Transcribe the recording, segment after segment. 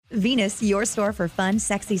Venus, your store for fun,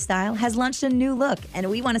 sexy style, has launched a new look, and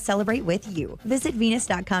we want to celebrate with you. Visit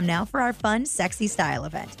Venus.com now for our fun, sexy style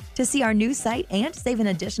event. To see our new site and save an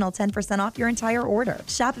additional 10% off your entire order,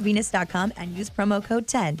 shop Venus.com and use promo code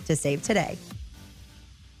 10 to save today.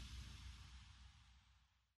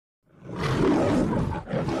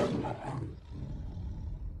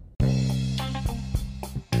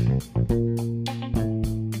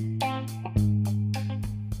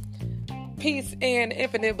 Peace and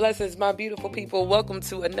infinite blessings, my beautiful people. Welcome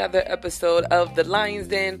to another episode of The Lion's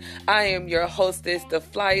Den. I am your hostess, the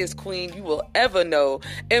flyest queen you will ever know,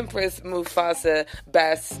 Empress Mufasa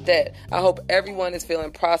Bastet. I hope everyone is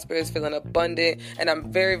feeling prosperous, feeling abundant, and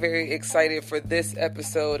I'm very, very excited for this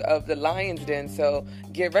episode of The Lion's Den. So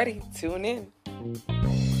get ready, tune in.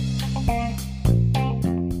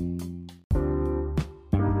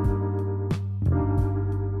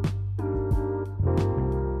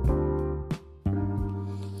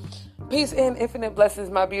 Peace and infinite blessings,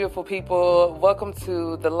 my beautiful people. Welcome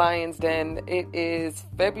to The Lion's Den. It is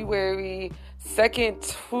February 2nd,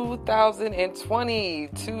 2020,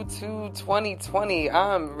 2020.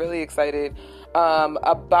 I'm really excited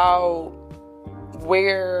about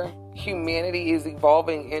where humanity is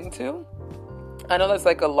evolving into. I know that's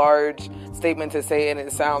like a large statement to say, and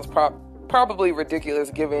it sounds probably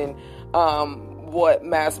ridiculous given what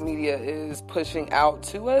mass media is pushing out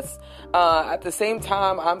to us. At the same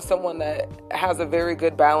time, I'm someone that has a very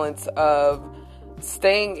good balance of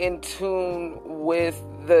staying in tune with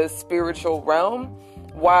the spiritual realm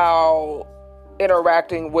while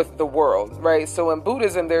interacting with the world, right? So in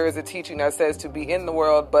Buddhism, there is a teaching that says to be in the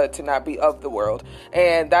world, but to not be of the world.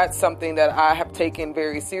 And that's something that I have taken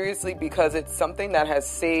very seriously because it's something that has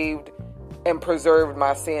saved and preserved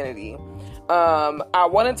my sanity. I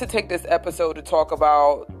wanted to take this episode to talk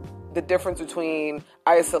about the difference between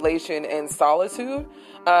isolation and solitude,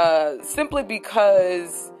 simply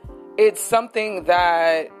because it's something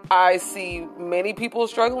that I see many people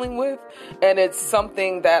struggling with, and it's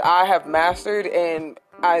something that I have mastered, and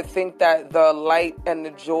I think that the light and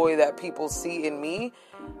the joy that people see in me,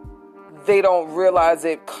 they don't realize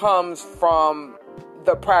it comes from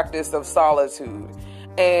the practice of solitude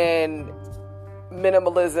and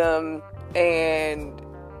minimalism, and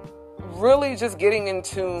really just getting in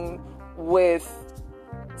tune with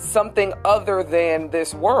something other than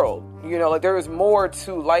this world. You know, like there is more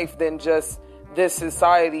to life than just this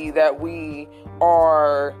society that we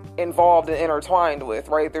are involved and intertwined with,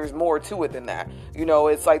 right? There's more to it than that. You know,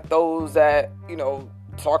 it's like those that, you know,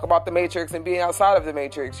 talk about the Matrix and being outside of the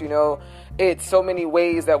Matrix, you know, it's so many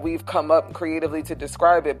ways that we've come up creatively to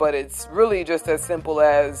describe it, but it's really just as simple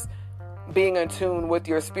as being in tune with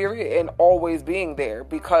your spirit and always being there,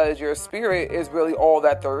 because your spirit is really all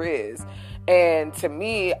that there is. And to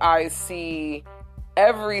me, I see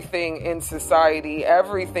everything in society,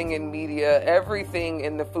 everything in media, everything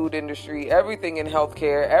in the food industry, everything in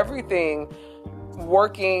healthcare, everything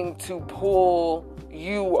working to pull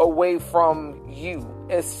you away from you,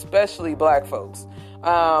 especially Black folks.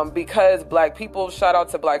 Because Black people, shout out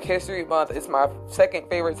to Black History Month. It's my second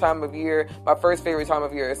favorite time of year. My first favorite time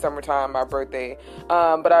of year is summertime, my birthday.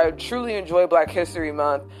 But I truly enjoy Black History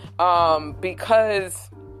Month because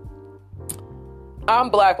I'm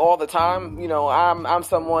Black all the time. You know, I'm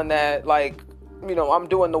someone that, like, you know, I'm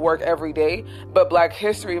doing the work every day, but Black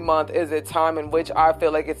History Month is a time in which I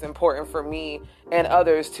feel like it's important for me and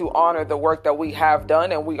others to honor the work that we have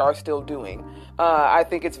done and we are still doing. I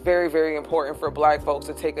think it's very, very important for Black folks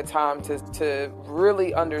to take a time to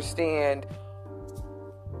really understand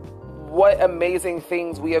what amazing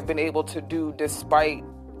things we have been able to do despite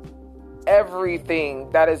everything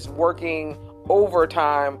that is working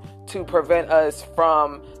overtime to prevent us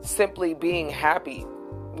from simply being happy.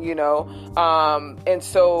 You know, and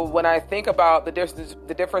so when I think about the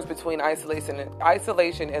difference between isolation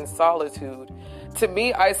and solitude, to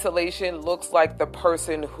me, isolation looks like the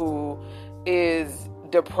person who is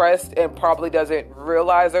depressed and probably doesn't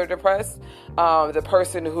realize they're depressed. The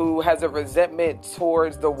person who has a resentment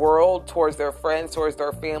towards the world, towards their friends, towards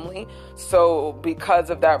their family. So because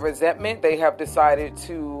of that resentment, they have decided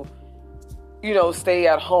to, you know, stay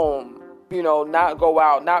at home. You know, not go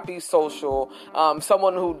out, not be social.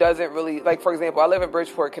 Someone who doesn't really, like, for example, I live in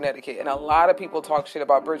Bridgeport, Connecticut, and a lot of people talk shit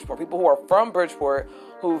about Bridgeport. People who are from Bridgeport,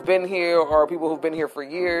 who've been here, or people who've been here for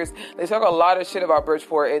years, they talk a lot of shit about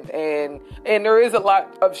Bridgeport, and there is a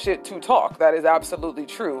lot of shit to talk. That is absolutely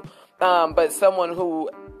true. But someone who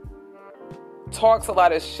talks a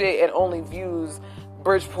lot of shit and only views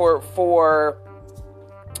Bridgeport for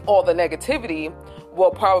all the negativity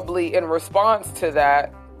will probably, in response to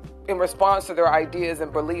that, in response to their ideas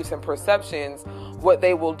and beliefs and perceptions, what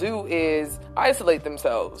they will do is isolate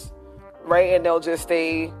themselves, right? And they'll just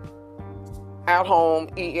stay at home,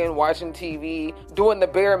 eating, watching TV, doing the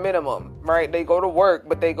bare minimum, right? They go to work,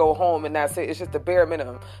 but they go home and that's it. It's just the bare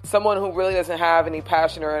minimum. Someone who really doesn't have any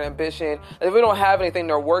passion or an ambition, if they don't have anything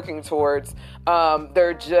they're working towards,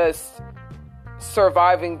 they're just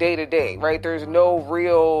surviving day to day, right? There's no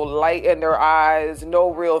real light in their eyes,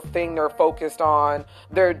 no real thing they're focused on.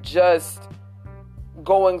 They're just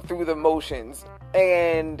going through the motions,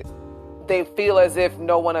 and they feel as if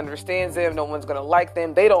no one understands them, no one's gonna like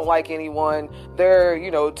them, they don't like anyone, they're,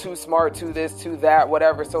 too smart, too this, too that,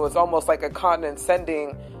 whatever. So it's almost like a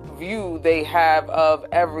condescending view they have of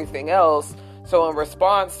everything else. So in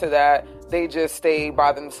response to that, they just stay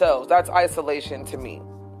by themselves. That's isolation to me.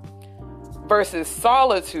 Versus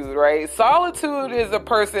solitude, right? Solitude is a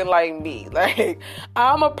person like me. Like,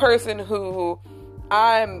 I'm a person who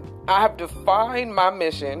I have defined my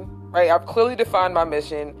mission, right? I've clearly defined my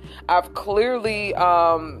mission. I've clearly,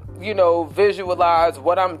 visualized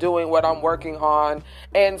what I'm doing, what I'm working on.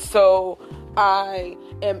 And so I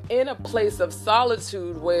am in a place of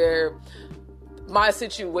solitude where my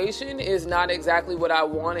situation is not exactly what I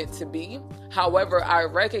want it to be. However, I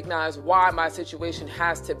recognize why my situation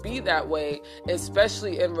has to be that way,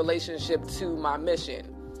 especially in relationship to my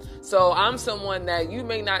mission. So I'm someone that you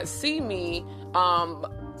may not see me on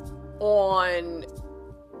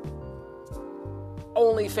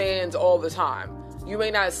OnlyFans all the time. You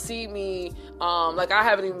may not see me, I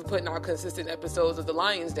haven't even put out consistent episodes of The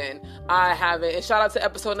Lion's Den. I haven't, and shout out to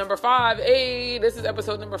episode number 5. Hey, this is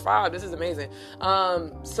episode number 5. This is amazing.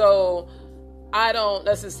 So I don't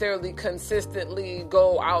necessarily consistently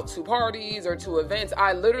go out to parties or to events.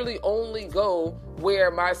 I literally only go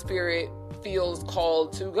where my spirit feels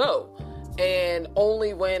called to go, and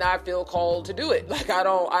only when I feel called to do it. Like, I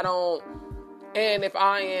don't, and if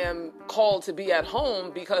I am called to be at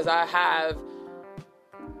home because I have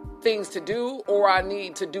things to do or I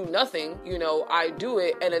need to do nothing, I do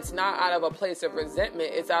it, and it's not out of a place of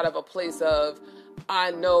resentment. It's out of a place of,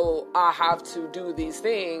 I know I have to do these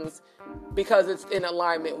things because it's in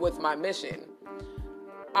alignment with my mission.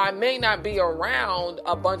 I may not be around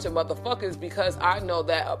a bunch of motherfuckers because I know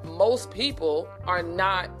that most people are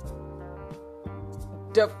not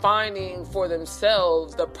defining for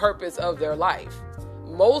themselves the purpose of their life.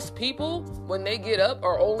 Most people, when they get up,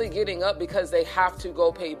 are only getting up because they have to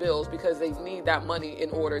go pay bills, because they need that money in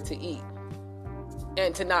order to eat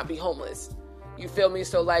and to not be homeless. You feel me?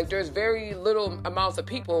 So there's very little amounts of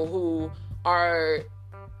people who are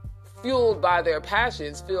fueled by their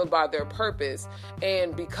passions, fueled by their purpose.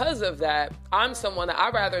 And because of that, I'm someone that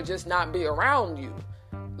I'd rather just not be around you.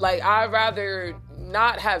 I'd rather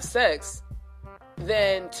not have sex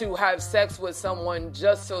than to have sex with someone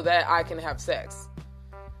just so that I can have sex.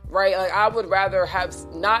 Right? I would rather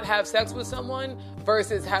not have sex with someone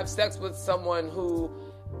versus have sex with someone who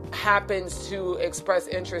happens to express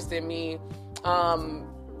interest in me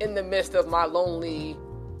in the midst of my lonely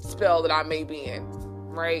spell that I may be in.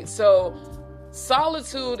 Right? So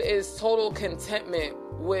solitude is total contentment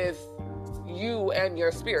with you and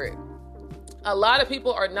your spirit. A lot of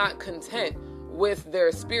people are not content with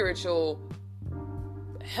their spiritual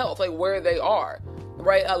health, where they are.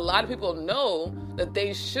 Right? A lot of people know that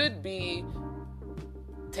they should be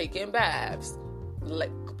taking baths,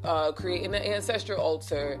 creating an ancestral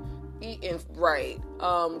altar, eating right,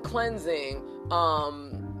 cleansing,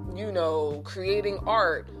 creating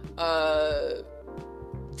art,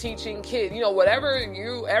 teaching kids, whatever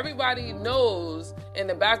everybody knows in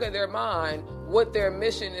the back of their mind what their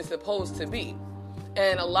mission is supposed to be.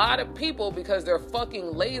 And a lot of people, because they're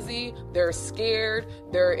fucking lazy, they're scared,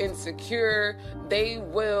 they're insecure, they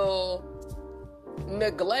will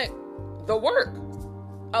neglect the work.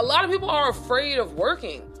 A lot of people are afraid of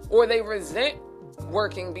working, or they resent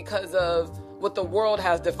working because of what the world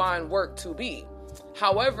has defined work to be.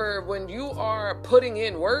 However, when you are putting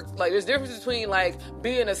in work, there's a difference between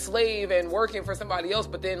being a slave and working for somebody else,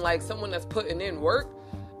 but then someone that's putting in work.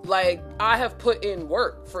 I have put in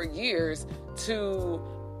work for years to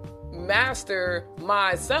master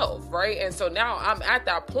myself, right? And so now I'm at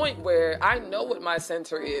that point where I know what my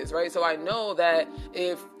center is, right? So I know that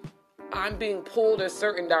if I'm being pulled a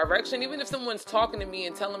certain direction, even if someone's talking to me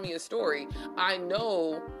and telling me a story, I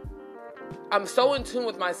know I'm so in tune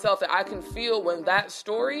with myself that I can feel when that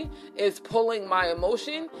story is pulling my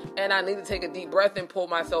emotion, and I need to take a deep breath and pull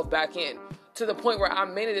myself back in, to the point where I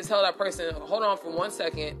may need to tell that person, hold on for 1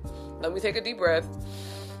 second, let me take a deep breath.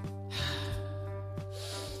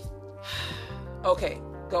 Okay,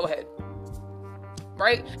 go ahead.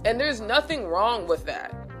 Right? And there's nothing wrong with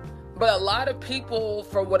that. But a lot of people,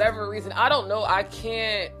 for whatever reason, I don't know,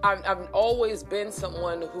 I've always been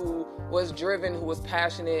someone who was driven, who was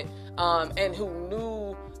passionate, and who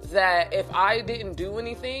knew that if I didn't do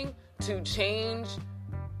anything to change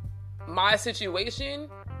my situation,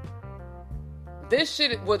 this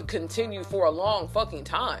shit would continue for a long fucking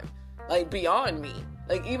time. Like, beyond me.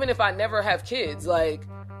 Like, even if I never have kids, like,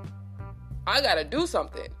 I gotta do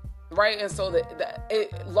something, right? And so that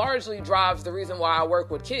it largely drives the reason why I work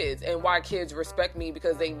with kids and why kids respect me,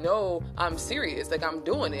 because they know I'm serious. Like, I'm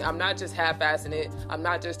doing it. I'm not just half-assing it. I'm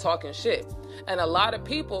not just talking shit. And a lot of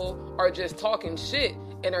people are just talking shit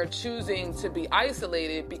and are choosing to be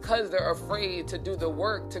isolated because they're afraid to do the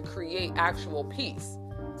work to create actual peace.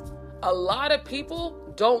 A lot of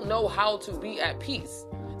people don't know how to be at peace.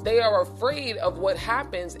 They are afraid of what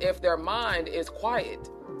happens if their mind is quiet,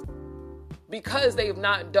 because they've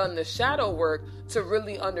not done the shadow work to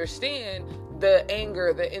really understand the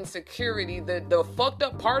anger, the insecurity, the fucked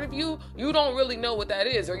up part of you. You don't really know what that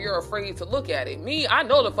is, or you're afraid to look at it. Me, I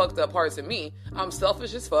know the fucked up parts of me. I'm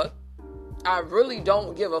selfish as fuck. I really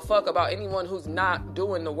don't give a fuck about anyone who's not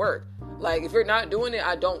doing the work. Like, if you're not doing it,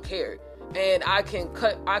 I don't care. And I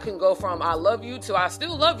can go from I love you to I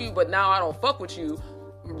still love you, but now I don't fuck with you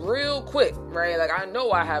real quick, right? Like, I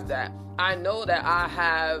know I have that. I know that I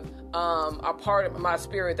have a part of my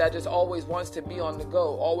spirit that just always wants to be on the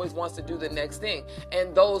go, always wants to do the next thing.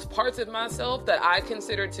 And those parts of myself that I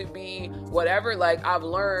consider to be whatever, like, I've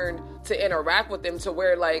learned to interact with them to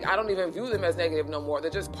where, like, I don't even view them as negative no more. They're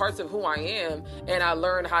just parts of who I am. And I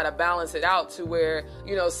learned how to balance it out to where,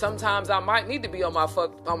 you know, sometimes I might need to be on my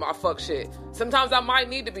fuck shit. Sometimes I might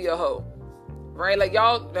need to be a hoe. Right? Like,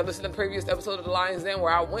 y'all listened to the previous episode of The Lion's Den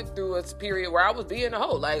where I went through a period where I was being a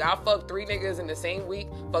hoe. Like, I fucked 3 niggas in the same week,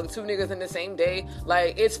 fucked 2 niggas in the same day.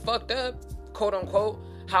 Like, it's fucked up, quote unquote.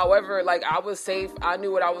 However, like, I was safe. I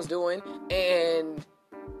knew what I was doing. And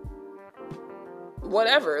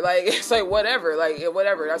whatever. Like, it's like, whatever. Like,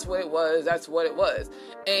 whatever. That's what it was. That's what it was.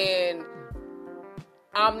 And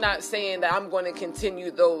I'm not saying that I'm going to continue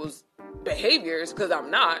those behaviors, because I'm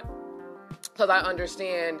not. Because I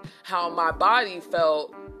understand how my body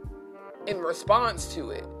felt in response to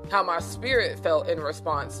it, how my spirit felt in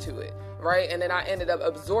response to it, right? And then I ended up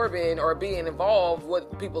absorbing or being involved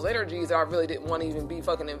with people's energies that I really didn't want to even be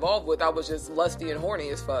fucking involved with. I was just lusty and horny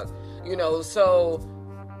as fuck, you know? So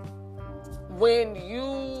when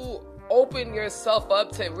you open yourself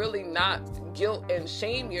up to really not guilt and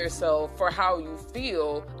shame yourself for how you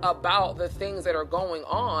feel about the things that are going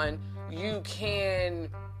on, you can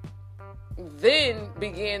then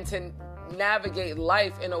begin to navigate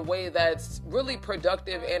life in a way that's really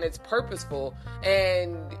productive and it's purposeful,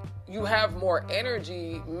 and you have more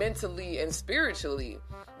energy mentally and spiritually,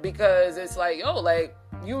 because it's like, yo, like,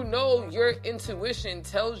 you know, your intuition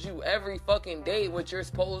tells you every fucking day what you're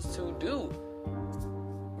supposed to do,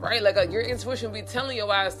 right? Like, your intuition be telling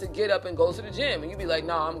your ass to get up and go to the gym, and you be like,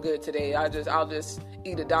 nah, I'm good today. I'll just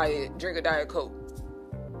eat a diet, drink a Diet Coke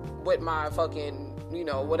with my fucking, you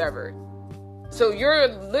know, whatever. So you're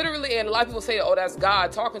literally, and a lot of people say, oh, that's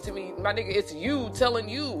God talking to me. My nigga, it's you telling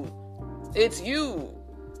you. It's you.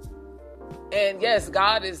 And yes,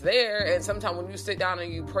 God is there. And sometimes when you sit down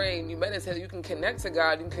and you pray and you meditate, you can connect to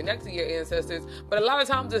God. You can connect to your ancestors. But a lot of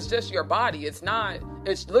times it's just your body. It's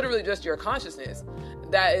literally just your consciousness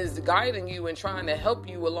that is guiding you and trying to help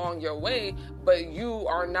you along your way. But you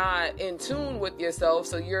are not in tune with yourself.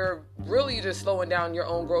 So you're really just slowing down your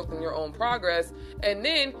own growth and your own progress. And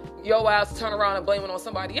then your ass turn around and blame it on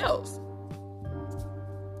somebody else.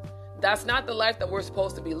 That's not the life that we're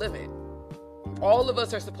supposed to be living. All of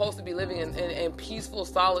us are supposed to be living in peaceful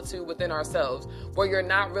solitude within ourselves, where you're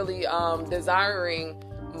not really desiring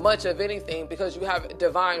much of anything, because you have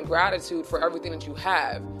divine gratitude for everything that you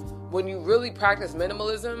have. When you really practice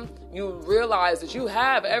minimalism, you realize that you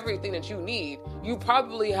have everything that you need. You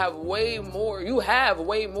probably have way more. You have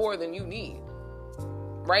way more than you need,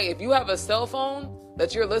 right? If you have a cell phone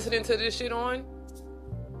that you're listening to this shit on,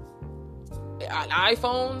 an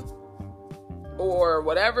iPhone or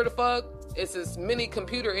whatever the fuck, it's this mini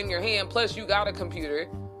computer in your hand, plus you got a computer,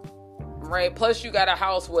 right? Plus you got a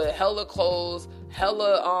house with hella clothes,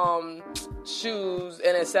 hella shoes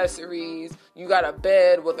and accessories. You got a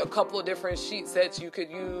bed with a couple of different sheet sets you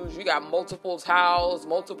could use. You got multiple towels,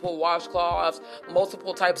 multiple washcloths,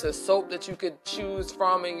 multiple types of soap that you could choose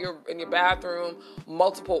from in your bathroom,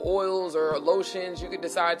 multiple oils or lotions you could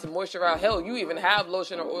decide to moisturize. Hell, you even have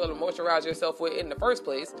lotion or oil to moisturize yourself with in the first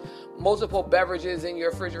place. Multiple beverages in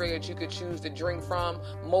your refrigerator that you could choose to drink from.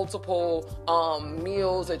 Multiple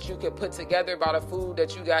meals that you could put together about a food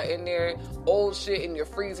that you got in there. Old shit in your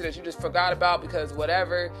freezer that you just forgot about because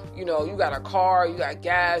whatever. You know, you got a car, you got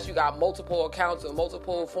gas, you got multiple accounts with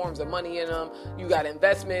multiple forms of money in them. You got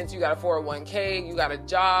investments, you got a 401k, you got a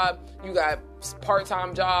job, you got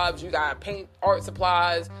part-time jobs, you got paint, art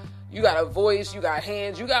supplies, you got a voice, you got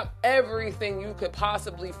hands, you got everything you could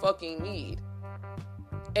possibly fucking need.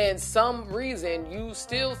 And some reason you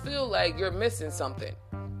still feel like you're missing something.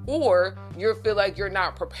 Or you feel like you're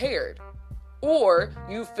not prepared. Or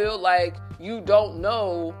you feel like you don't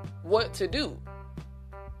know what to do.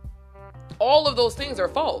 All of those things are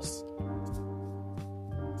false.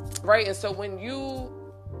 Right? And so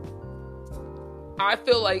I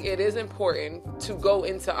feel like it is important to go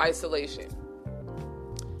into isolation.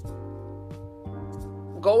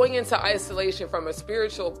 Going into isolation from a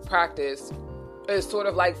spiritual practice is sort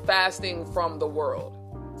of like fasting from the world.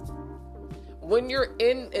 When you're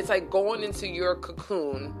it's like going into your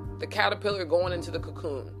cocoon, the caterpillar going into the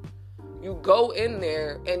cocoon. You go in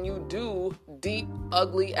there and you do deep,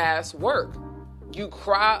 ugly ass work. You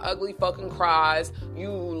cry ugly fucking cries.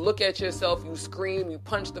 You look at yourself, you scream, you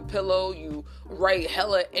punch the pillow, you write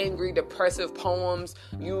hella angry, depressive poems.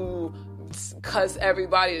 You cuss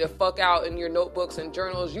everybody the fuck out in your notebooks and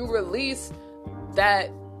journals. You release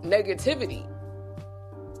that negativity.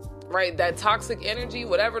 Right? That toxic energy,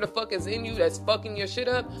 whatever the fuck is in you that's fucking your shit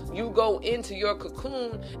up, you go into your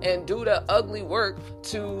cocoon and do the ugly work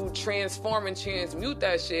to transform and transmute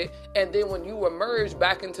that shit. And then when you emerge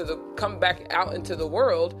come back out into the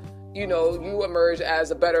world, you know, you emerge as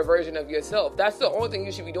a better version of yourself. That's the only thing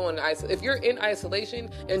you should be doing in isolation. If you're in isolation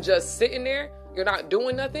and just sitting there, you're not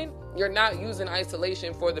doing nothing, you're not using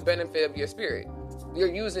isolation for the benefit of your spirit.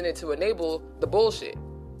 You're using it to enable the bullshit.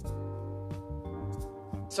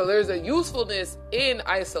 So there's a usefulness in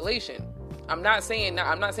isolation. I'm not saying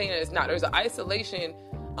that it's not. There's an isolation,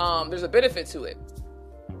 there's a benefit to it.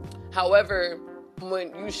 However,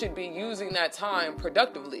 when you should be using that time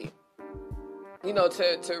productively, you know,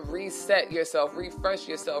 to reset yourself, refresh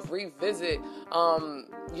yourself, revisit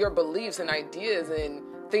your beliefs and ideas and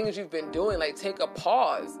things you've been doing. Like, take a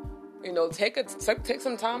pause. You know, take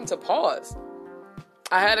some time to pause.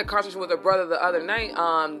 I had a conversation with a brother the other night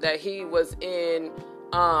that he was in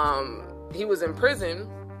prison,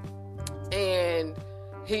 and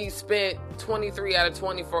he spent 23 out of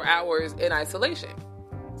 24 hours in isolation.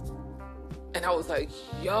 And I was like,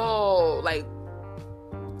 yo, like,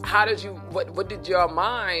 what did your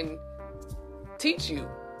mind teach you?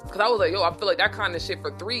 Because I was like, yo, I feel like that kind of shit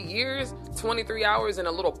for 3 years, 23 hours in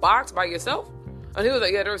a little box by yourself. And he was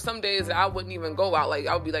like, yeah, there were some days that I wouldn't even go out. Like,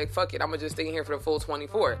 I would be like, fuck it, I'm going to just stay in here for the full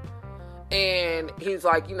 24. And he's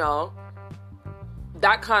like, you know,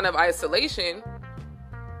 that kind of isolation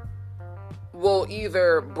will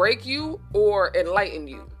either break you or enlighten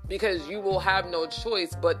you, because you will have no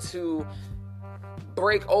choice but to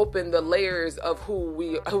break open the layers of who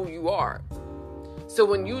you are. So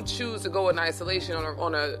when you choose to go in isolation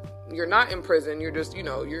you're not in prison, you're just, you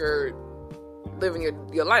know, you're living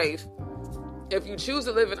your life. If you choose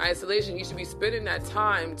to live in isolation, you should be spending that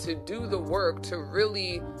time to do the work to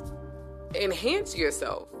really enhance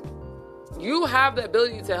yourself. You have the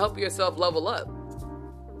ability to help yourself level up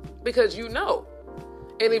because you know.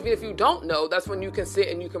 And even if you don't know, that's when you can sit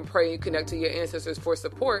and you can pray and connect to your ancestors for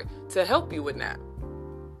support to help you in that.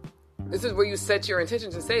 This is where you set your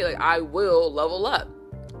intention to say, like, I will level up.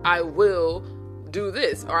 I will do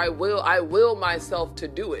this, or I will myself to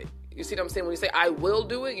do it. You see what I'm saying? When you say I will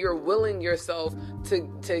do it, you're willing yourself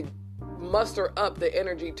to muster up the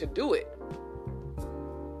energy to do it.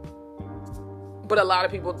 But a lot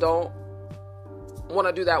of people don't want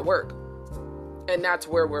to do that work. And that's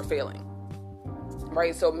where we're failing.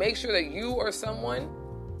 Right? So make sure that you are someone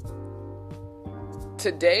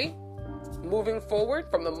today, moving forward,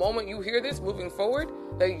 from the moment you hear this, moving forward,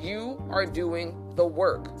 that you are doing the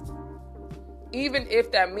work. Even if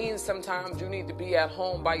that means sometimes you need to be at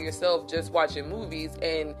home by yourself just watching movies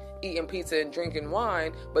and eating pizza and drinking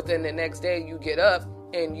wine, but then the next day you get up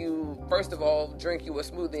and you, first of all, drink you a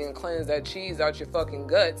smoothie and cleanse that cheese out your fucking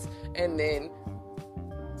guts, and then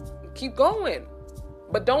keep going.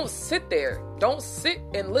 But don't sit there. Don't sit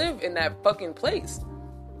and live in that fucking place.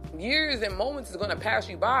 Years and moments is going to pass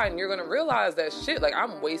you by and you're going to realize that shit, like,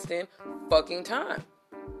 I'm wasting fucking time.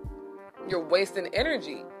 You're wasting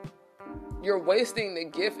energy. You're wasting the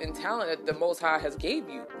gift and talent that the Most High has gave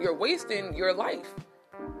you. You're wasting your life.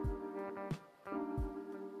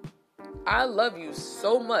 I love you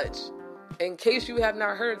so much. In case you have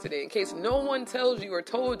not heard today, in case no one tells you or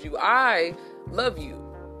told you, I love you.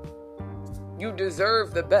 You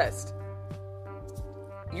deserve the best.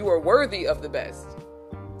 You are worthy of the best.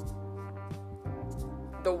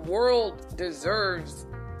 The world deserves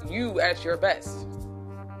you at your best.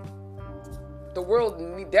 The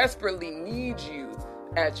world desperately needs you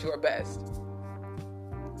at your best.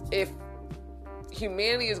 If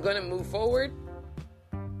humanity is going to move forward,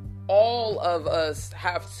 all of us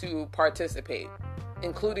have to participate,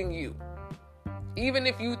 including you. Even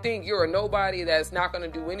if you think you're a nobody that's not going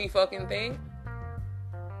to do any fucking thing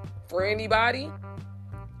for anybody,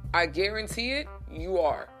 I guarantee it, you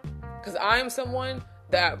are. Because I am someone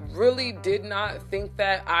that really did not think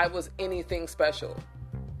that I was anything special.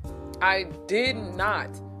 I did not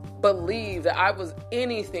believe that I was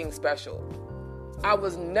anything special. I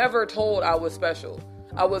was never told I was special.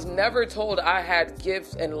 I was never told I had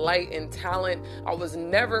gifts and light and talent. I was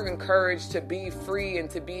never encouraged to be free and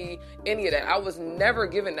to be any of that. I was never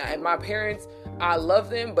given that. And my parents, I love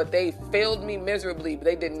them, but they failed me miserably.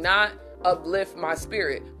 They did not uplift my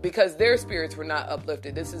spirit because their spirits were not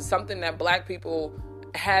uplifted. This is something that Black people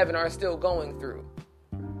have and are still going through.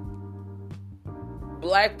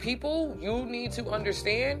 Black people, you need to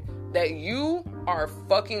understand that you are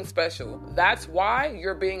fucking special. That's why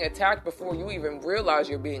you're being attacked before you even realize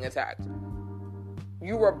you're being attacked.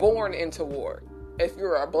 You were born into war if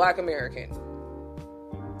you're a Black American.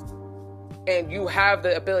 And you have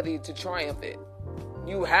the ability to triumph it.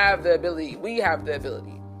 You have the ability. We have the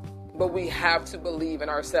ability. But we have to believe in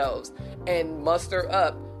ourselves and muster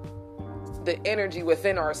up the energy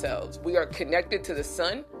within ourselves. We are connected to the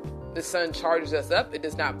sun. The sun charges us up. It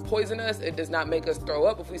does not poison us. It does not make us throw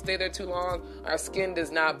up if we stay there too long. Our skin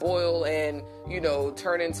does not boil and,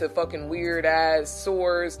 turn into fucking weird ass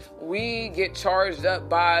sores. We get charged up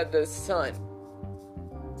by the sun.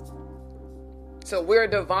 So we're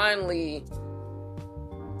divinely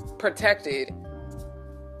protected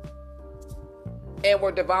and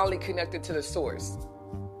we're divinely connected to the source.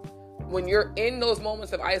 When you're in those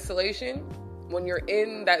moments of isolation, when you're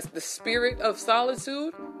in the spirit of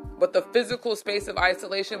solitude, but the physical space of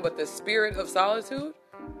isolation, but the spirit of solitude,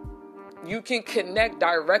 you can connect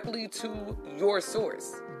directly to your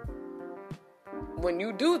source. When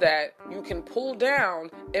you do that, you can pull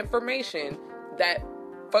down information that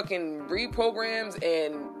fucking reprograms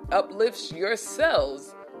and uplifts your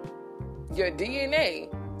cells, your DNA,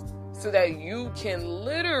 so that you can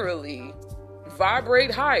literally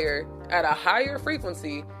vibrate higher at a higher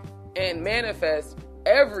frequency and manifest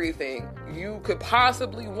everything you could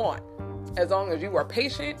possibly want, as long as you are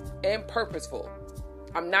patient and purposeful.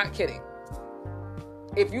 I'm not kidding.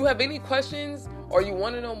 If you have any questions or you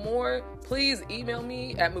want to know more, please email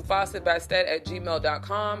me at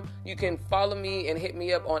mufasabastet@gmail.com. You can follow me and hit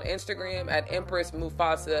me up on Instagram at Empress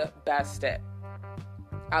Mufasa Bastet.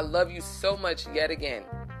 I love you so much yet again.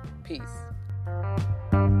 Peace.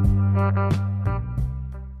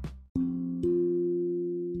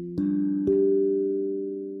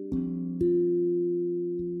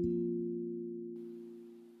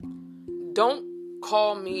 Don't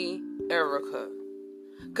call me Erica,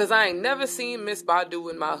 cause I ain't never seen Miss Badu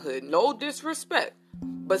in my hood. No disrespect,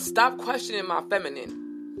 but stop questioning my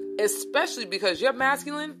feminine, especially because your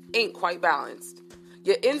masculine ain't quite balanced.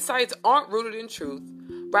 Your insights aren't rooted in truth.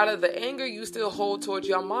 Rather, the anger you still hold towards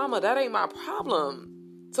your mama, that ain't my problem.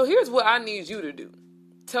 So here's what I need you to do.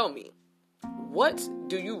 Tell me, what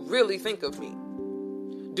do you really think of me?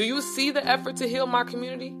 Do you see the effort to heal my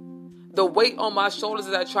community? The weight on my shoulders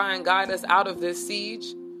as I try and guide us out of this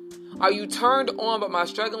siege? Are you turned on by my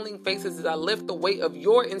struggling faces as I lift the weight of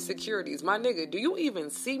your insecurities? My nigga, do you even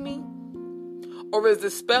see me? Or is the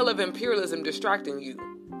spell of imperialism distracting you?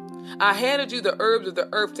 I handed you the herbs of the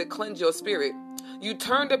earth to cleanse your spirit. You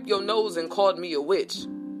turned up your nose and called me a witch.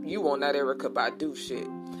 You on that Erykah Badu shit.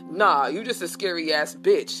 Nah, you just a scary ass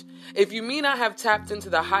bitch. If you mean I have tapped into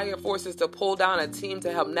the higher forces to pull down a team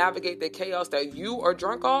to help navigate the chaos that you are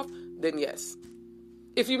drunk off, then yes.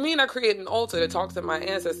 If you mean I created an altar to talk to my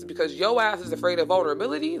ancestors because your ass is afraid of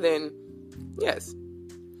vulnerability, then yes.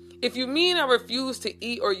 If you mean I refuse to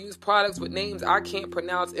eat or use products with names I can't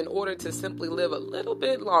pronounce in order to simply live a little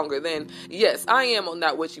bit longer, then yes, I am on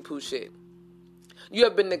that witchy poo shit. You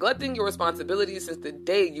have been neglecting your responsibilities since the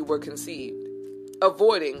day you were conceived,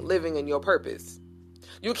 avoiding living in your purpose.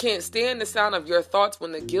 You can't stand the sound of your thoughts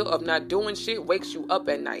when the guilt of not doing shit wakes you up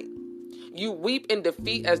at night. You weep in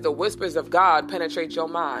defeat as the whispers of God penetrate your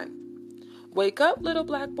mind. Wake up, little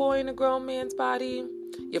black boy in a grown man's body.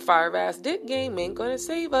 Your fire-ass dick game ain't gonna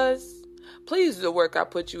save us. Please do the work I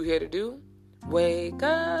put you here to do. Wake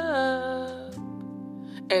up.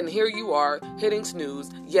 And here you are, hitting snooze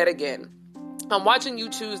yet again. I'm watching you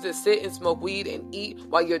choose to sit and smoke weed and eat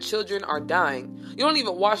while your children are dying. You don't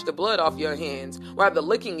even wash the blood off your hands, rather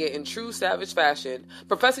licking it in true savage fashion,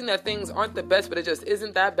 professing that things aren't the best, but it just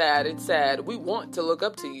isn't that bad. It's sad. We want to look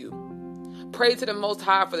up to you. Pray to the Most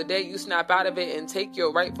High for the day you snap out of it and take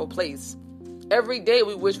your rightful place. Every day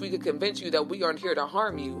we wish we could convince you that we aren't here to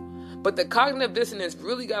harm you, but the cognitive dissonance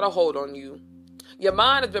really got a hold on you. Your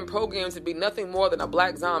mind has been programmed to be nothing more than a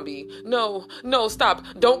black zombie. No, stop.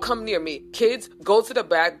 Don't come near me. Kids, go to the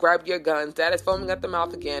back, grab your guns. Dad is foaming at the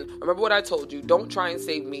mouth again. Remember what I told you. Don't try and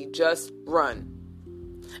save me. Just run.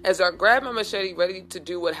 As I grab my machete ready to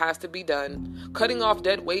do what has to be done, cutting off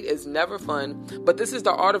dead weight is never fun, but this is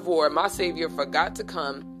the art of war. My savior forgot to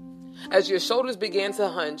come. As your shoulders began to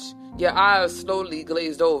hunch, your eyes slowly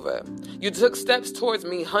glazed over. You took steps towards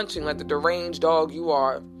me, hunching like the deranged dog you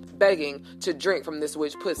are, begging to drink from this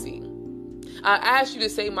witch pussy. I asked you to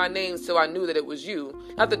say my name so I knew that it was you,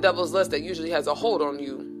 not the devil's lust that usually has a hold on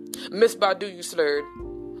you. Miss Badu, you slurred.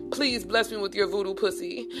 Please bless me with your voodoo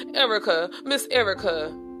pussy. Erica, Miss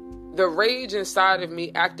Erica. The rage inside of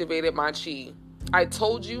me activated my chi. I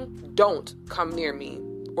told you, don't come near me,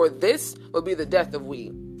 or this will be the death of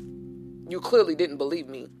we. You clearly didn't believe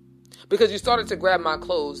me, because you started to grab my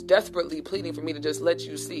clothes, desperately pleading for me to just let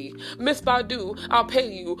you see. Miss Badu, I'll pay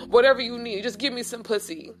you, whatever you need, just give me some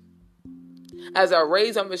pussy. As I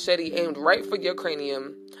raised my machete aimed right for your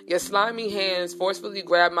cranium, your slimy hands forcefully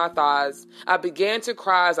grabbed my thighs. I began to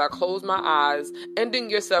cry as I closed my eyes, ending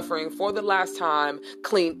your suffering for the last time,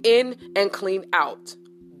 clean in and clean out.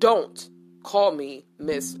 Don't call me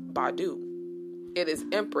Miss Badu. It is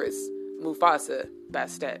Empress Mufasa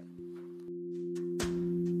Bastet.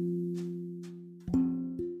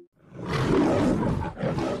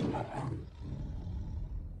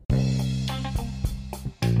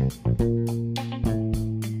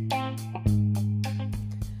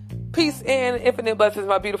 Peace and infinite blessings,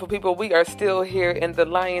 my beautiful people. We are still here in the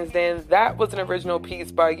Lion's Den. That was an original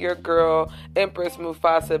piece by your girl, Empress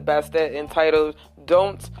Mufasa Bastet, entitled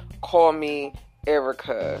Don't Call Me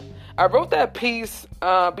Erica. I wrote that piece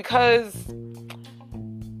because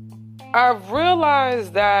I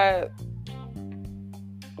realized that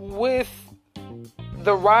with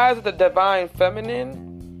the rise of the divine feminine,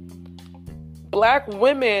 Black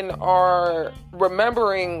women are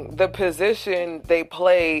remembering the position they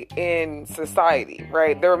play in society,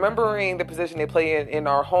 right? They're remembering the position they play in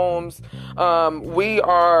our homes. We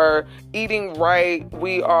are eating right.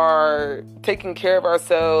 We are taking care of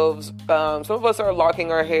ourselves. Some of us are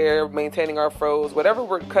locking our hair, maintaining our froze, whatever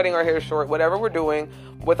we're cutting our hair short, whatever we're doing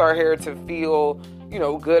with our hair to feel,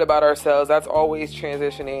 good about ourselves. That's always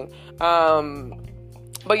transitioning.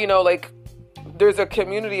 But there's a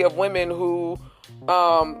community of women who,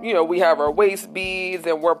 we have our waist beads,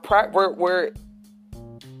 and we're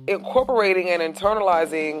incorporating and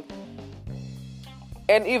internalizing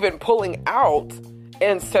and even pulling out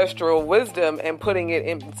ancestral wisdom and putting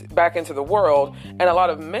it back into the world. And a lot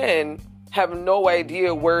of men have no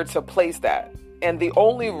idea where to place that. And the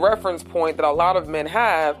only reference point that a lot of men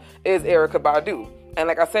have is Erykah Badu. And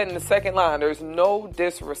like I said in the second line, there's no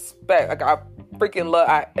disrespect. Like, I freaking love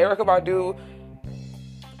Erykah Badu.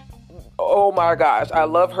 Oh my gosh, I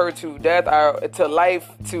love her to death, to life,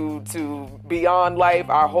 to beyond life.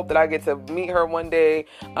 I hope that I get to meet her one day.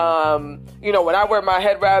 When I wear my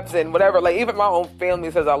head wraps and whatever, even my own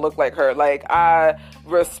family says I look like her. I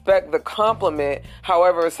respect the compliment.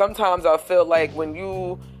 However, sometimes I feel like when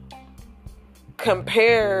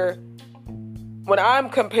I'm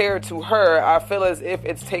compared to her, I feel as if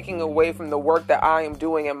it's taking away from the work that I am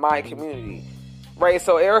doing in my community. Right,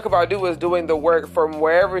 so Erykah Badu is doing the work from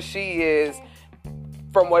wherever she is,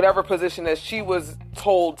 from whatever position that she was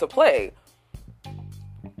told to play.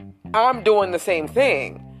 I'm doing the same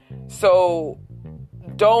thing. So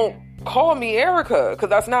don't call me Erykah, because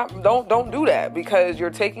that's not. Don't do that, because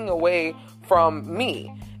you're taking away from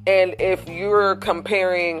me. And if you're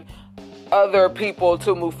comparing other people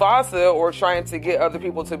to Mufasa, or trying to get other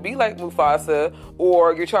people to be like Mufasa,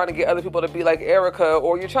 or you're trying to get other people to be like Erykah,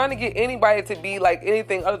 or you're trying to get anybody to be like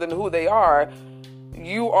anything other than who they are,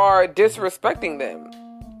 you are disrespecting them.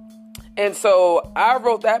 And so I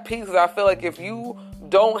wrote that piece because I feel like if you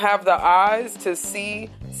don't have the eyes to see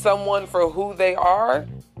someone for who they are,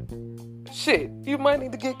 shit, you might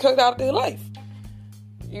need to get cut out of their life.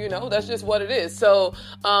 That's just what it is. So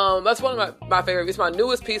that's one of my favorite. It's my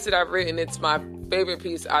newest piece that I've written. It's my favorite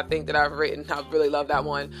piece I think that I've written. I really love that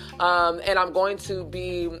one. And I'm going to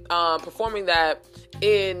be performing that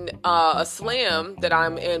in a slam that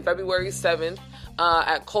I'm in February 7th.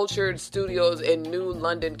 At Cultured Studios in New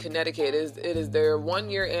London, Connecticut. It is their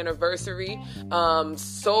 1 year anniversary.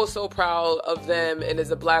 So proud of them. It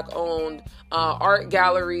is a Black-owned art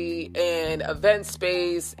gallery and event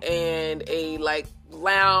space and a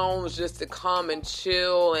lounge just to come and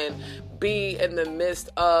chill and be in the midst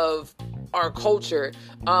of our culture.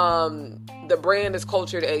 The brand is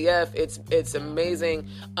Cultured AF. It's amazing.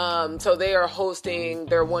 So they are hosting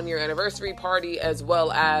their 1 year anniversary party as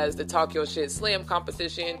well as the Talk Your Shit Slam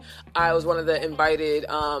competition. I was one of the invited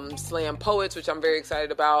slam poets, which I'm very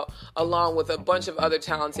excited about, along with a bunch of other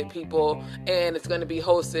talented people. And it's going to be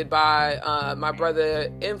hosted by my brother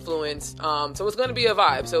Influence. So it's going to be a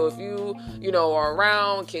vibe. So if you are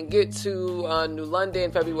around, can get to New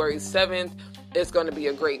London February 7th, it's going to be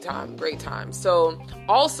a great time. So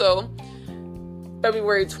also,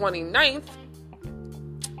 February 29th,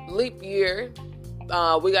 leap year,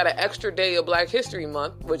 we got an extra day of Black History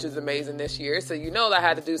Month, which is amazing this year. So I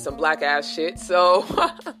had to do some black ass shit. So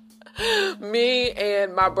me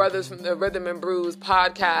and my brothers from the Rhythm and Brews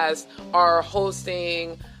podcast are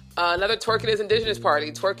hosting another Twerking is Indigenous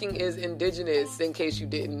party. Twerking is Indigenous, in case you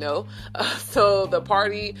didn't know. So the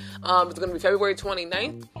party is going to be February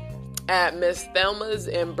 29th. At Miss Thelma's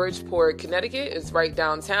in Bridgeport, Connecticut. It's right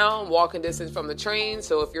downtown, walking distance from the train.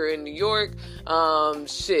 So if you're in New York,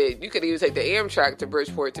 you could even take the Amtrak to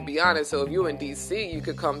Bridgeport, to be honest. So if you're in DC, you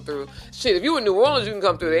could come through. If you're in New Orleans, you can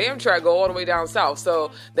come through the Amtrak, go all the way down south.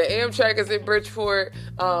 So the Amtrak is in Bridgeport.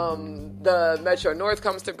 The Metro North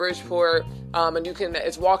comes to Bridgeport. And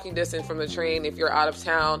it's walking distance from the train if you're out of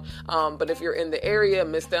town. But if you're in the area,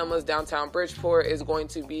 Miss Thelma's downtown Bridgeport is going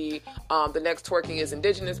to be the next Twerking is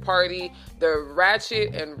Indigenous party, the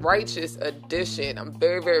Ratchet and Righteous edition. I'm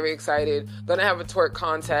very, very excited. Gonna have a twerk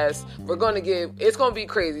contest. It's gonna be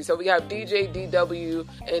crazy. So we have DJ DW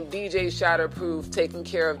and DJ Shatterproof taking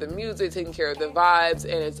care of the music, taking care of the vibes,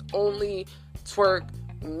 and it's only twerk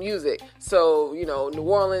music. So, New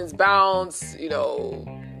Orleans bounce,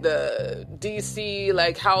 the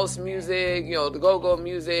DC house music, the go-go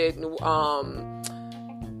music,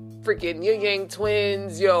 freaking Yin Yang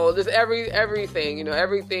Twins, just everything,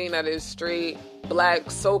 everything that is straight black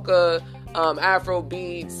soca, Afro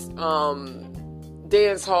beats,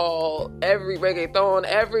 dance hall, every reggaeton,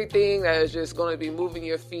 everything that is just going to be moving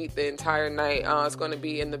your feet the entire night. It's going to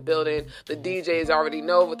be in the building. The DJs already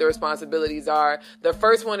know what the responsibilities are. The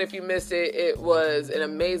first one, if you missed it, it was an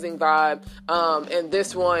amazing vibe. And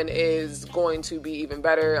this one is going to be even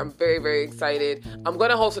better. I'm very, very excited. I'm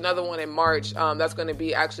going to host another one in March. That's going to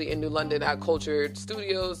be actually in New London at Cultured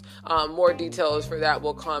Studios. More details for that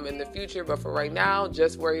will come in the future. But for right now,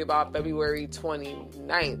 just worry about February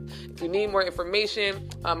 29th. If you need more information,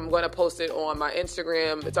 I'm going to post it on my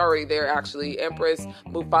Instagram. It's already there, actually. Empress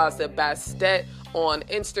Mufasa Bastet on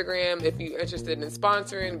Instagram. If you're interested in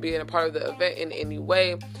sponsoring, being a part of the event in any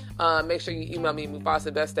way, make sure you email me,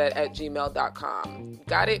 mufasabestet@gmail.com.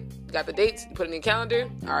 Got it? Got the dates? You put it in your calendar?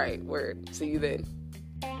 All right, word. See you then.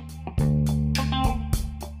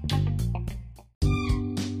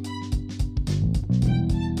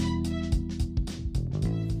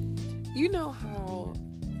 You know how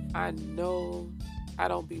I know I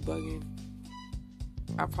don't be bugging?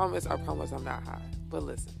 I promise I'm not high. But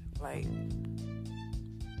listen,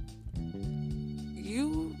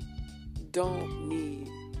 you don't need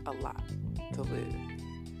a lot to live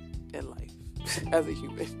in life as a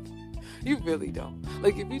human. You really don't.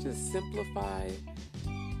 If you just simplify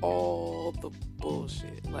all the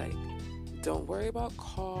bullshit, don't worry about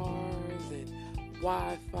cars and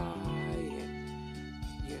Wi-Fi and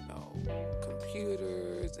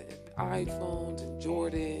computers and iPhones and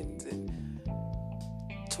Jordans and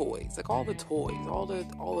toys, all the toys, all the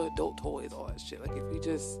adult toys, all that shit. If you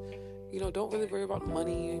just, don't really worry about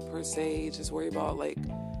money per se, just worry about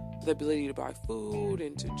the ability to buy food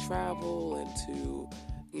and to travel and to,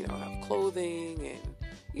 have clothing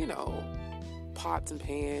and, pots and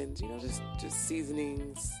pans, just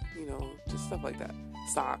seasonings, just stuff like that.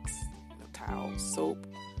 Socks, towels, soap,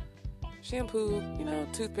 shampoo,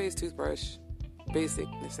 toothpaste, toothbrush, basic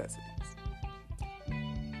necessities.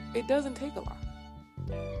 It doesn't take a lot.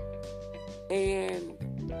 And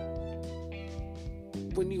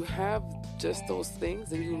when you have just those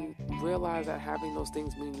things and you realize that having those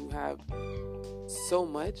things mean you have so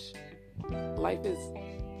much, life is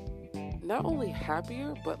not only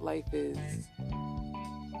happier, but life is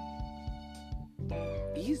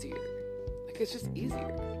easier. It's just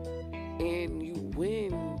easier. And you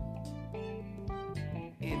win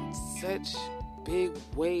in such big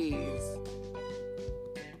ways,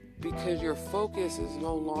 because your focus is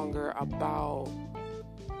no longer about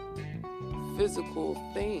physical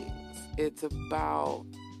things. It's about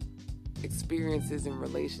experiences and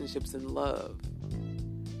relationships and love.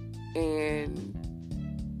 And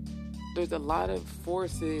there's a lot of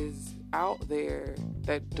forces out there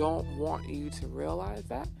that don't want you to realize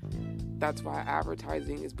that. That's why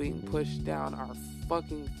advertising is being pushed down our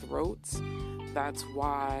fucking throats. That's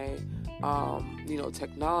why,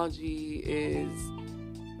 technology is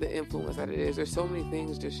the influence that it is. There's so many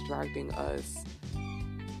things distracting us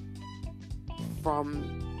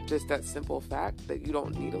from just that simple fact that you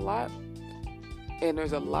don't need a lot. And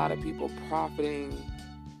there's a lot of people profiting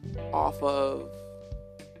off of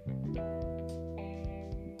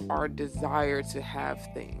our desire to have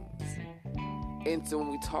things. And so when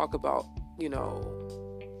we talk about,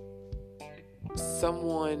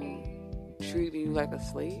 someone treating you like a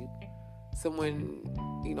slave, someone,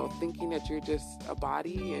 thinking that you're just a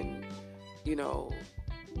body, and,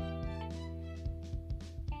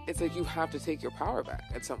 it's like you have to take your power back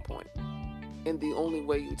at some point. And the only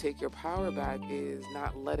way you take your power back is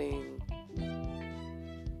not letting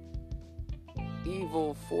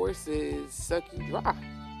evil forces suck you dry.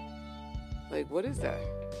 Like, what is that?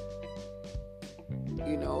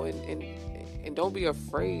 And don't be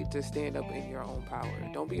afraid to stand up in your own power.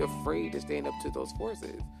 Don't be afraid to stand up to those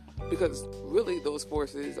forces, because really those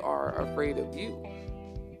forces are afraid of you.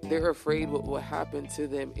 They're afraid what will happen to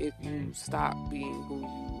them if you stop being who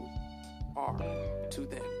you are to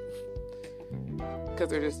them. Because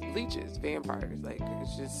they're just leeches, vampires. Like,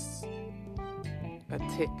 it's just a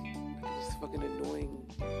tick. Just fucking annoying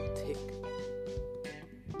tick.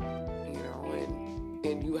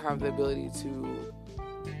 And you have the ability to,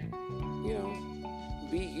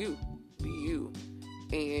 be you. Be you.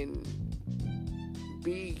 And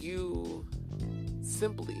be you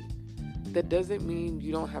simply. That doesn't mean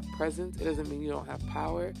you don't have presence. It doesn't mean you don't have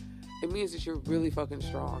power. It means that you're really fucking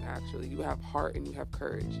strong, actually. You have heart and you have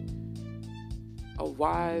courage. A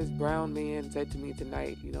wise brown man said to me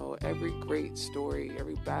tonight, every great story,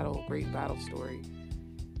 every great battle story,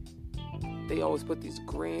 they always put these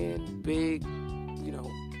grand, big,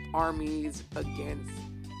 armies against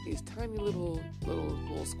these tiny little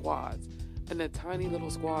squads. And the tiny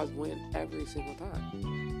little squads win every single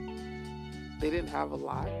time. They didn't have a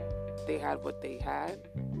lot. They had what they had.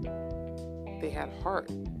 They had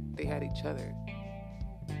heart. They had each other.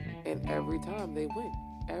 And every time they win.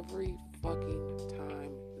 Every fucking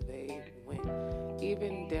time they win.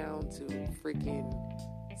 Even down to freaking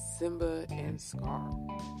Simba and Scar.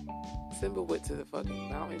 Simba went to the fucking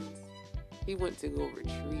mountains. He went to go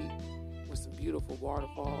retreat with some beautiful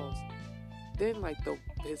waterfalls. Then,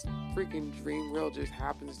 his freaking dream world just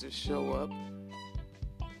happens to show up.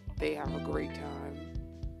 They have a great time.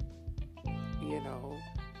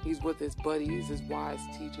 He's with his buddies, his wise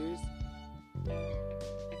teachers.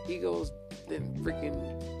 He goes, then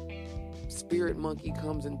freaking spirit monkey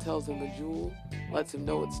comes and tells him a jewel, lets him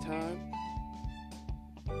know it's time.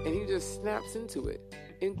 And he just snaps into it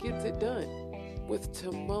and gets it done with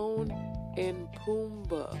Timon and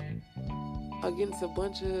Pumbaa against a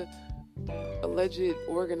bunch of alleged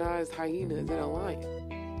organized hyenas and a lion.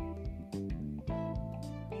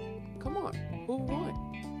 Come on, who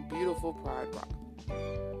won? Beautiful Pride Rock.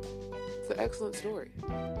 It's an excellent story.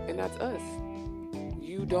 And that's us.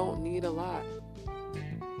 You don't need a lot.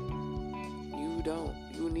 You don't.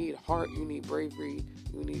 You need heart, you need bravery,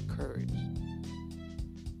 you need courage.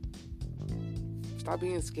 Stop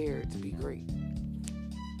being scared to be great.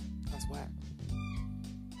 That's whack.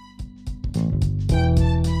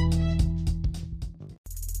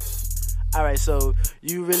 Alright, so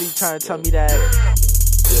you really trying to tell me that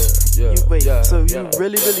you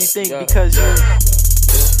really think because you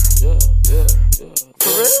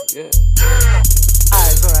for real?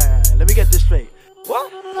 Alright, let me get this straight.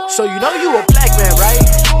 What? So you know you a black man, right?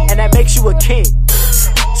 And that makes you a king.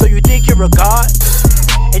 So you think you're a god?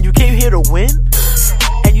 And you came here to win?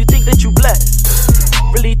 And you think that you blessed?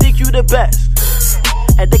 Really think you the best?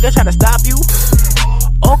 And they gonna try to stop you?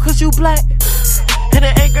 All cause you black? And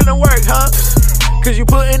it ain't gonna work, huh? Cause you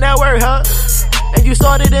put in that work, huh? And you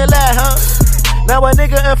started in last, huh? Now a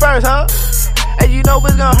nigga in first, huh? And you know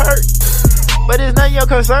it's gonna hurt, but it's none your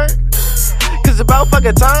concern. Cause it's about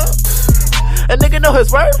fucking time. A nigga know his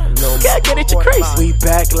worth. Can't get it, you crazy. We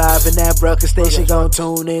back live in that ruckus station. Gon'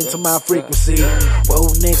 tune into my frequency. Whoa,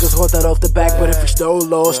 niggas hold that off the back, but if you still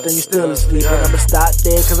lost, then you still asleep. And I'ma stop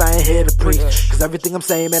there, cause I ain't here to preach. Cause everything I'm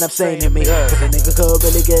saying, man, I'm saying to me. Cause a nigga could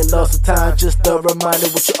really get lost in time. Just a reminder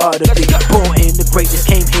what you ought to be. Born in the greatness,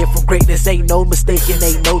 came here from greatness. Ain't no mistaking,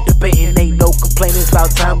 ain't no debating, ain't no complaining. It's about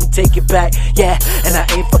time we take it back. Yeah, and I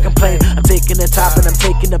ain't fucking playing. I'm taking the top and I'm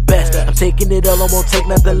taking the best. I'm taking it all, I won't take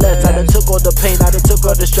nothing less. I done took all the pain, I done took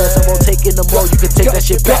all the stress. I won't take it no more, you can take that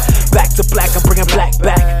shit back. Back to black, I'm bringing black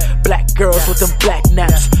back. Black girls with them black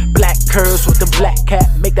naps. Black curls with them black cap.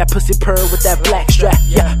 Make that pussy purr with that black strap.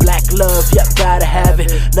 Yeah, black love, yep, gotta have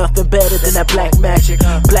it. Nothing better than that black magic.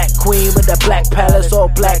 Black queen with that black palace. All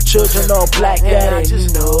black children, all black daddy. I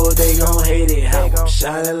just know they gon' hate it. How I'm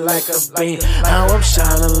shining like a beam. How I'm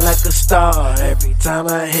shining like a star. Every time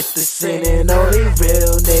I hit the scene, and only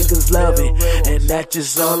real niggas love it. And that's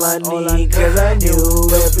just all I need. Cause I knew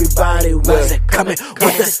everybody wasn't coming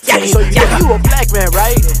with the same. So you a black man,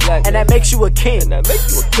 right? And that makes you a king.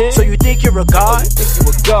 So you think you're a god?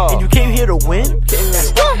 And you came here to win?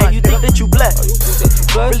 And you think that you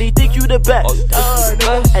blessed? Really think you the best?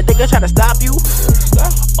 And they gonna try to stop you?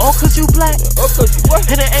 All cause you black?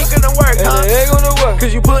 And it ain't gonna work, huh?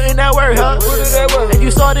 Cause you put in that work, huh? And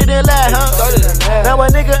you started in last, huh? Now a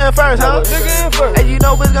nigga in first, huh? And you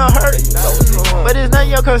know it's gonna hurt, but it's none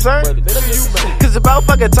of your concern. Cause it's about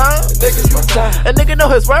fucking time. A nigga know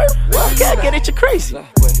his worth. Can't get it, you crazy.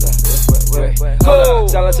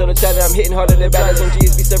 Silence on the chatter, I'm hitting harder than batters. On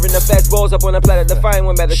G's be serving the fast balls up on a platter. Defying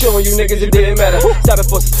one matter, showing you niggas it didn't matter. Stopping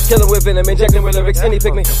forces, killing with venom, injecting with lyrics. Any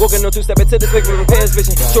picnic, walking no two-step into this picnic, repairs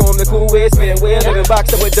vision. Show them the cool way it's spitting. We're living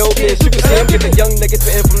boxed up with dope hits. You can see I'm giving young niggas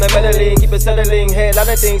spitting from the meddling. Keep it settling, head lot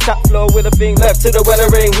of things. Top floor with a fiend left to the wedding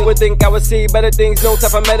ring. Who would think I would see better things? No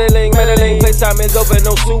time for meddling. Playtime is over,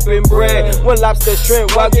 no soup and bread. One lobster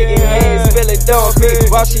shrimp while getting heads. Spilling dog pig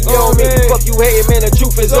while she on me. Fuck you hating, man, the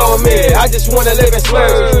truth is on me. I just wanna live and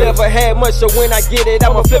splurge. Never had much, so when I get it,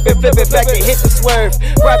 I'ma flip it back and hit the swerve.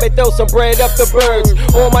 Grab it, throw some bread up the birds.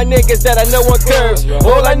 All my niggas that I know on curves.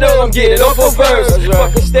 All I know I'm getting off of verse.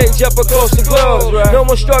 Fucking stage up across the globe. No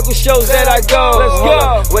more struggle shows that I go.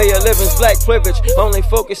 Let's go. Where you living's black privilege. Only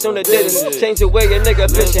focus on the ditters. Change the way a nigga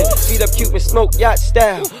fishing. Feed up Cupid, smoke yacht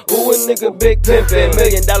style. Ooh, a nigga big pimpin'. $1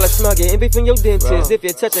 million smuggin'. Envy from your dentist. If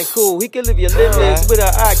you're touching cool, he can live your limits. With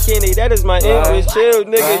an eye candy, that is my English. Chill,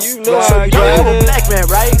 nigga, you know so I you got a black man,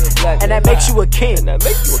 right? And that makes you a king.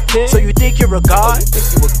 So you think you're a god?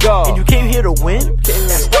 And you came here to win?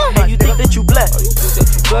 And you think that you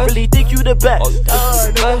blessed? Really think you the best?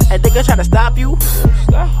 And they gonna try to stop you?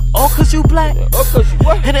 All cause you black?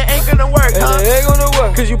 And it ain't gonna work,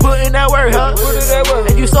 huh? Cause you put in that work, huh?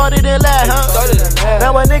 And you started in last, huh?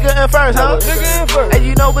 Now a nigga in first, huh? And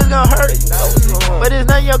you know it's gonna hurt, but it's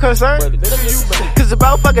none of your concern. Cause it's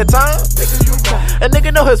about fucking time. A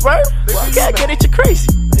nigga know his worth. Can't get it, you crazy.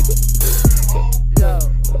 Yo,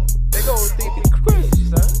 they gon' think you crazy,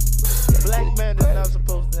 son. Black man is not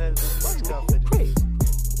supposed to have this much confidence.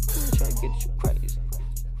 I'm trying to get you crazy.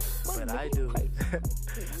 But I do.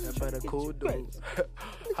 But a cool dude.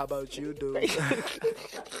 How about you, dude?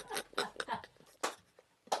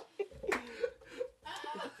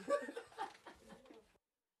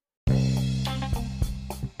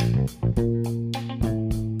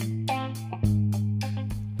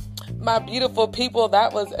 My beautiful people,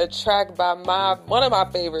 that was a track by one of my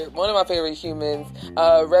favorite humans,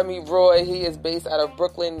 Remy Roy. He is based out of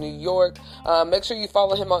Brooklyn, New York. Make sure you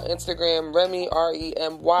follow him on Instagram, Remy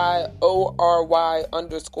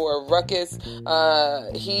REMYORY_Ruckus.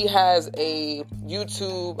 He has a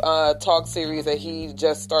YouTube talk series that he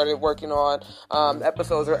just started working on.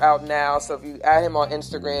 Episodes are out now, so if you add him on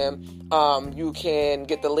Instagram, you can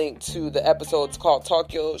get the link to the episode. It's called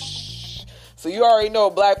Talk Your So you already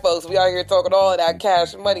know, black folks, we out here talking all of that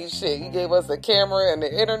cash money shit. You gave us a camera and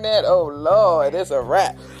the internet. Oh, Lord, it's a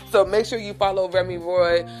wrap. So make sure you follow Remy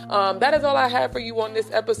Roy. That is all I have for you on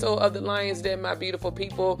this episode of The Lion's Den, my beautiful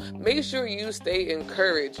people. Make sure you stay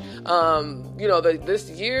encouraged. This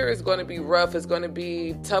year is going to be rough. It's going to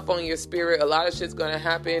be tough on your spirit. A lot of shit's going to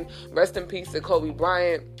happen. Rest in peace to Kobe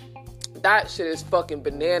Bryant. That shit is fucking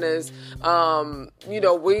bananas. A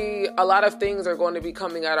lot of things are going to be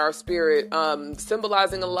coming at our spirit,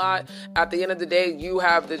 symbolizing a lot. At the end of the day, you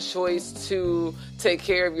have the choice to take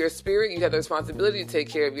care of your spirit. You have the responsibility to take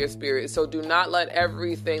care of your spirit. So do not let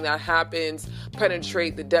everything that happens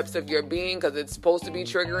penetrate the depths of your being, because it's supposed to be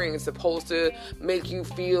triggering. It's supposed to make you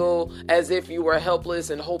feel as if you were helpless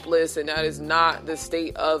and hopeless, and that is not the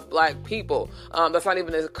state of Black people. That's not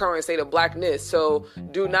even the current state of Blackness. So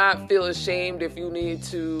do not feel ashamed if you need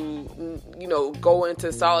to, go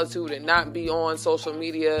into solitude and not be on social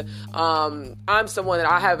media. I'm someone that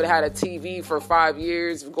I haven't had a TV for 5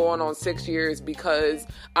 years, going on 6 years, because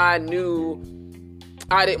I knew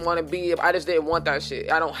I didn't want to be, I just didn't want that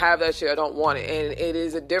shit. I don't have that shit. I don't want it. And it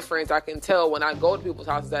is a difference I can tell when I go to people's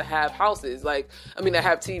houses that have houses. that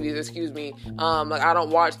have TVs, excuse me. I don't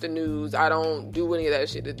watch the news. I don't do any of that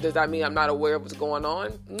shit. Does that mean I'm not aware of what's going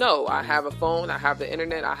on? No, I have a phone. I have the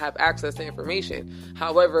internet. I have access to information.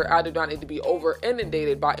 However, I do not need to be over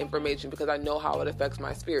inundated by information, because I know how it affects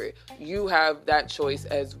my spirit. You have that choice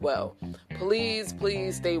as well. Please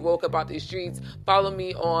stay woke about these streets. Follow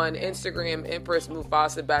me on Instagram, Empress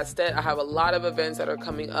Mufasa Bastet. I have a lot of events that are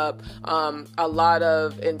coming up, a lot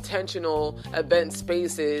of intentional event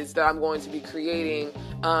spaces that I'm going to be creating,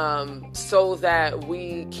 so that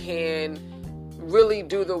we can really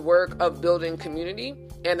do the work of building community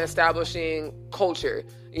and establishing culture.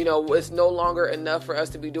 It's no longer enough for us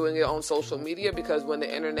to be doing it on social media, because when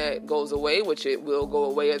the internet goes away, which it will go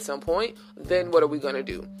away at some point, then what are we going to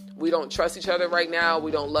do? We don't trust each other right now.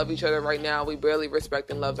 We don't love each other right now. We barely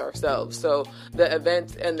respect and love ourselves. So the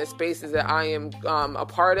events and the spaces that I am a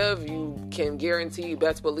part of, you can guarantee,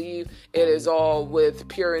 best believe, it is all with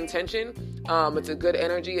pure intention. It's a good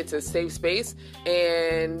energy. It's a safe space.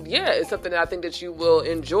 And yeah, it's something that I think that you will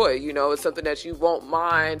enjoy. It's something that you won't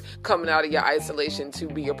mind coming out of your isolation to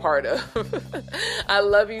be a part of. I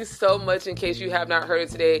love you so much. In case you have not heard it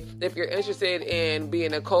today, if you're interested in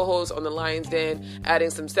being a co-host on the Lion's Den,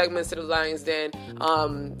 adding some segments to the Lion's Den,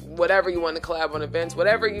 whatever you want to collab on events,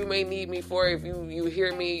 whatever you may need me for, if you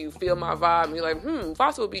hear me, you feel my vibe, and you're like,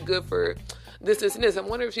 Fossa would be good for this, and this. I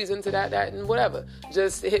wonder if she's into that, and whatever.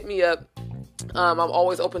 Just hit me up. I'm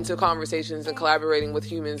always open to conversations and collaborating with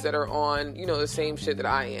humans that are on, the same shit that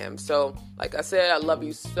I am. So, like I said, I love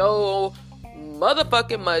you so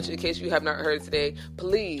motherfucking much. In case you have not heard today,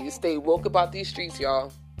 please stay woke about these streets,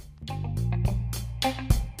 y'all.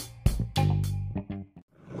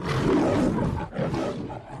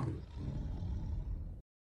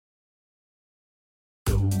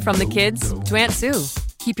 From the kids to Aunt Sue.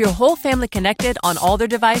 Keep your whole family connected on all their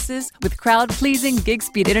devices with crowd-pleasing gig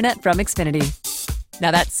speed internet from Xfinity.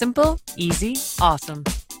 Now that's simple, easy, awesome.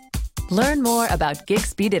 Learn more about gig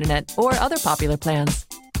speed internet or other popular plans.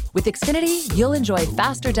 With Xfinity, you'll enjoy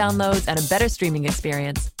faster downloads and a better streaming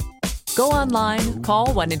experience. Go online, call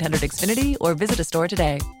 1-800-XFINITY or visit a store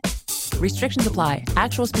today. Restrictions apply.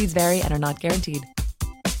 Actual speeds vary and are not guaranteed.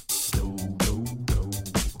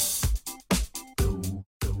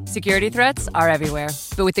 Security threats are everywhere.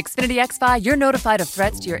 But with Xfinity XFi, you're notified of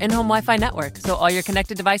threats to your in-home Wi-Fi network, so all your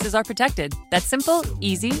connected devices are protected. That's simple,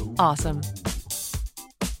 easy, awesome.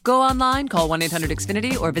 Go online, call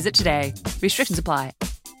 1-800-XFINITY or visit today. Restrictions apply.